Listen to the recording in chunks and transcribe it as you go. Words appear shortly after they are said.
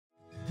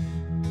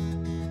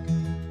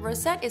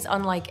Rosette is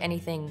unlike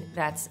anything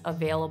that's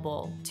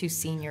available to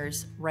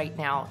seniors right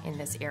now in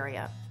this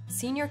area.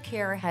 Senior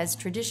care has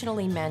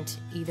traditionally meant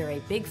either a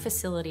big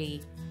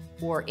facility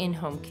or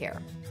in-home care,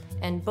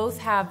 and both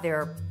have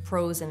their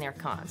pros and their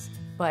cons.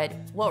 But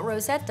what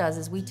Rosette does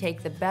is we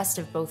take the best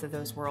of both of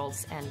those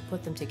worlds and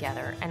put them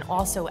together, and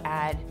also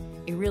add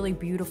a really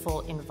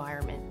beautiful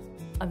environment.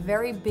 A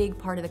very big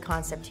part of the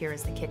concept here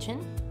is the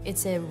kitchen.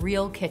 It's a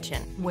real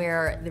kitchen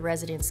where the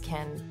residents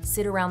can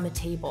sit around the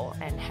table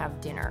and have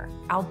dinner.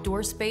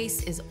 Outdoor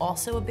space is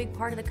also a big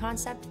part of the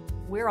concept.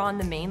 We're on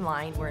the main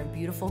line, we're in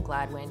beautiful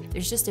Gladwin.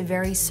 There's just a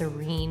very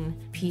serene,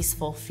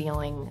 peaceful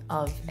feeling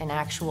of an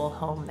actual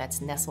home that's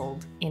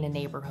nestled in a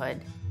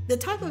neighborhood. The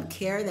type of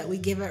care that we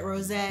give at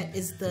Rosette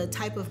is the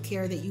type of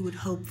care that you would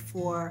hope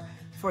for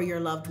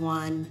your loved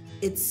one.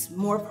 It's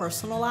more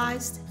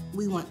personalized.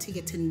 We want to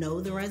get to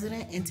know the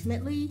resident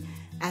intimately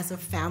as a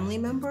family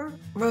member.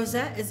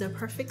 Rosette is a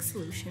perfect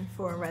solution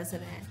for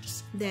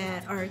residents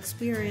that are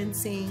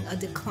experiencing a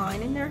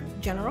decline in their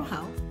general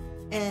health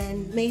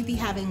and maybe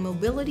having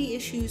mobility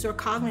issues or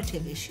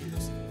cognitive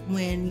issues.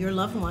 When your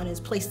loved one is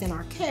placed in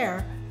our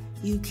care,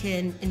 you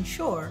can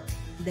ensure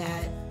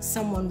that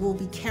someone will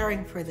be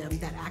caring for them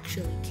that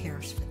actually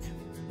cares for them.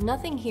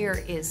 Nothing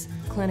here is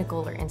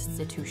clinical or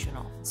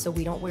institutional. So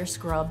we don't wear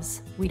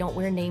scrubs, we don't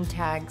wear name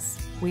tags.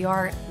 We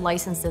are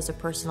licensed as a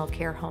personal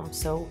care home,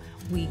 so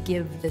we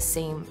give the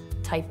same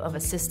type of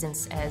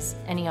assistance as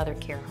any other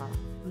care home.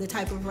 The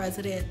type of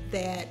resident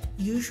that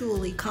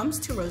usually comes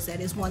to Rosette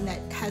is one that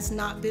has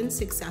not been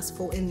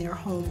successful in their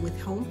home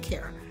with home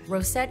care.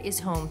 Rosette is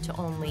home to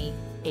only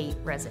 8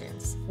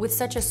 residents. With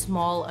such a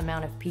small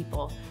amount of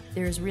people,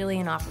 there's really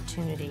an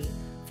opportunity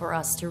for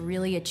us to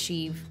really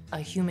achieve a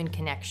human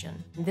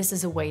connection. This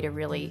is a way to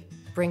really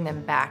bring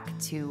them back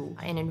to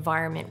an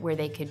environment where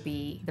they could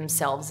be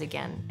themselves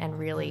again and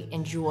really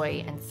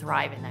enjoy and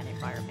thrive in that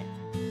environment.